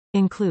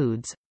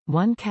Includes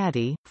 1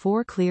 caddy,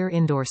 4 clear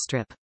indoor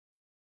strip.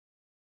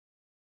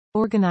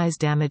 Organize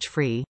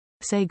damage-free.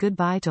 Say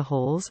goodbye to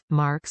holes,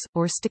 marks,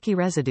 or sticky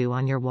residue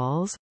on your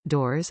walls,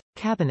 doors,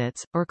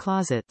 cabinets, or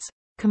closets.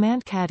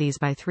 Command Caddies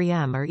by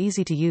 3M are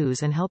easy to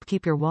use and help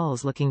keep your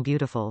walls looking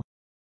beautiful.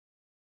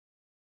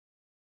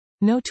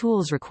 No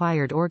tools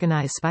required.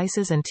 Organize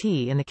spices and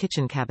tea in the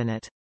kitchen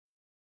cabinet.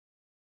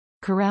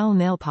 Corral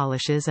nail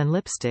polishes and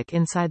lipstick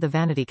inside the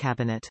vanity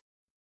cabinet.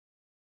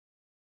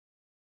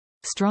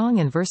 Strong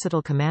and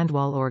versatile command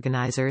wall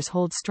organizers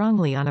hold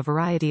strongly on a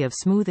variety of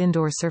smooth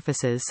indoor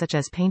surfaces such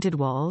as painted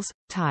walls,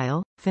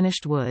 tile,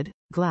 finished wood,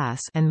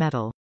 glass, and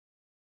metal.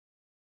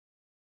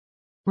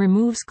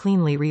 Removes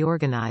Cleanly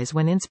Reorganize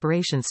when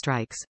inspiration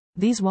strikes.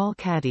 These wall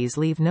caddies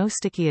leave no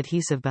sticky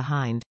adhesive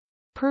behind.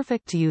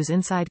 Perfect to use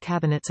inside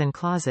cabinets and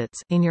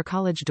closets, in your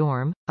college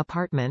dorm,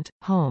 apartment,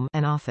 home,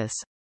 and office.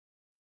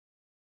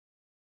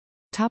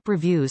 Top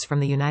reviews from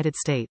the United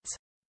States.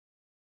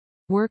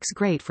 Works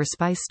great for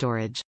spice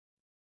storage.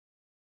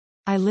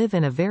 I live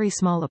in a very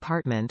small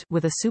apartment,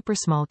 with a super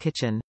small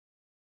kitchen.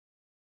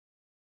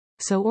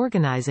 So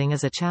organizing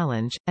is a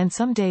challenge, and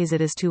some days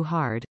it is too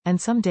hard, and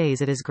some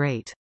days it is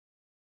great.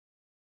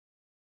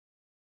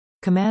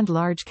 Command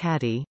Large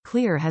Caddy,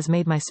 clear has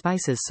made my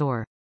spices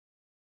soar.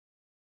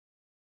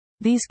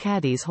 These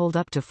caddies hold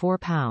up to 4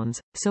 pounds,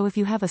 so if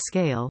you have a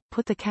scale,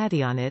 put the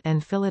caddy on it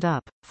and fill it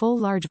up. Full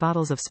large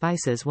bottles of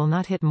spices will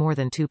not hit more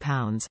than 2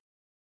 pounds.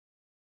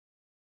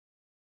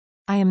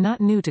 I am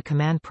not new to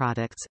Command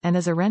products, and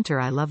as a renter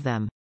I love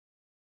them.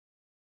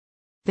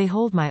 They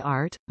hold my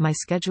art, my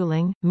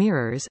scheduling,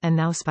 mirrors, and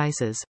now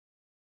spices.